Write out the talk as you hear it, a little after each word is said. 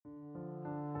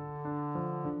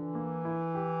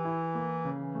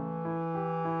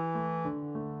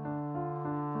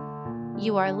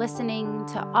You are listening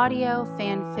to Audio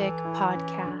Fanfic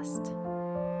Podcast.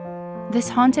 This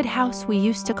Haunted House We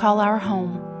Used to Call Our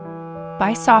Home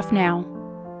by softnow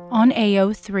on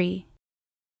AO3.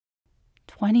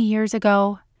 20 years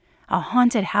ago, a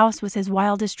haunted house was his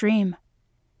wildest dream.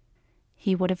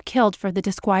 He would have killed for the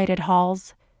disquieted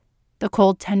halls, the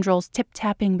cold tendrils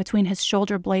tip-tapping between his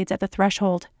shoulder blades at the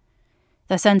threshold,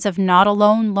 the sense of not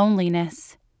alone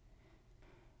loneliness.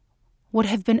 Would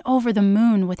have been over the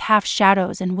moon with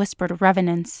half-shadows and whispered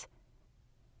revenants.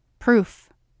 Proof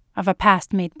of a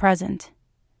past made present.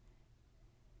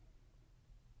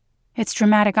 It's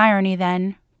dramatic irony,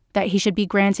 then, that he should be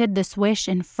granted this wish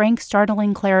in frank,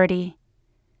 startling clarity,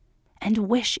 and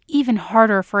wish even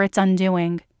harder for its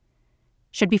undoing.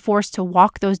 Should be forced to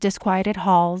walk those disquieted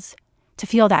halls, to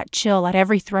feel that chill at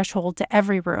every threshold to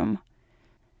every room.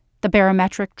 The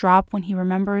barometric drop when he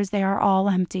remembers they are all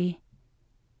empty.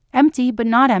 Empty, but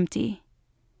not empty.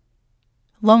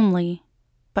 Lonely,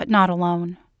 but not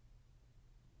alone.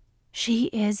 She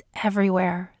is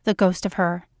everywhere, the ghost of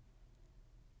her.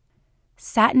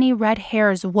 Satiny red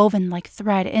hairs woven like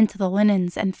thread into the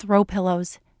linens and throw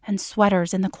pillows and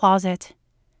sweaters in the closet.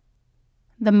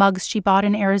 The mugs she bought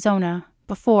in Arizona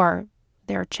before,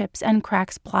 their chips and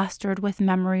cracks plastered with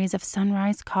memories of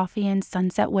sunrise coffee and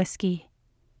sunset whiskey.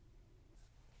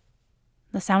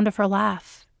 The sound of her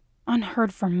laugh,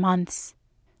 unheard for months,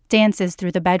 dances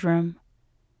through the bedroom,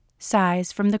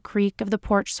 sighs from the creak of the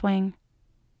porch swing,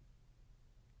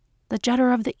 the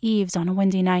judder of the eaves on a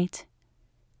windy night.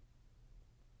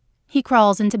 He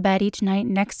crawls into bed each night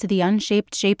next to the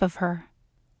unshaped shape of her,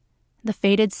 the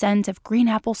faded scent of green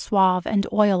apple suave and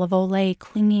oil of Olay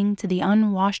clinging to the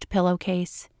unwashed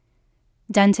pillowcase,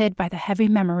 dented by the heavy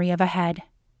memory of a head.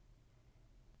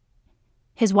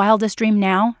 His wildest dream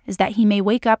now is that he may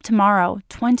wake up tomorrow,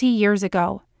 20 years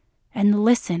ago, and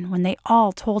listen when they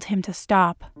all told him to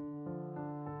stop.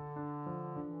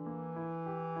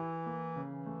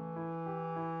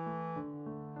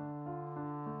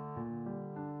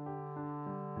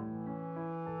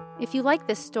 If you like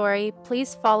this story,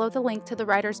 please follow the link to the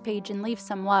writer's page and leave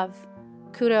some love.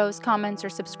 Kudos, comments, or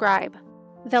subscribe.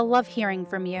 They'll love hearing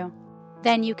from you.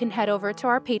 Then you can head over to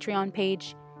our Patreon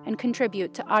page and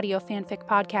contribute to Audio Fanfic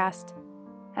Podcast.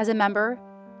 As a member,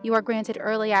 you are granted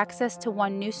early access to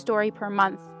one new story per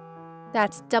month.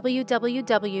 That's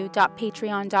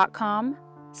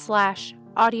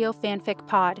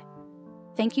www.patreon.com/audiofanficpod.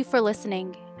 Thank you for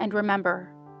listening, and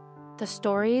remember, the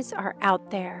stories are out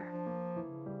there.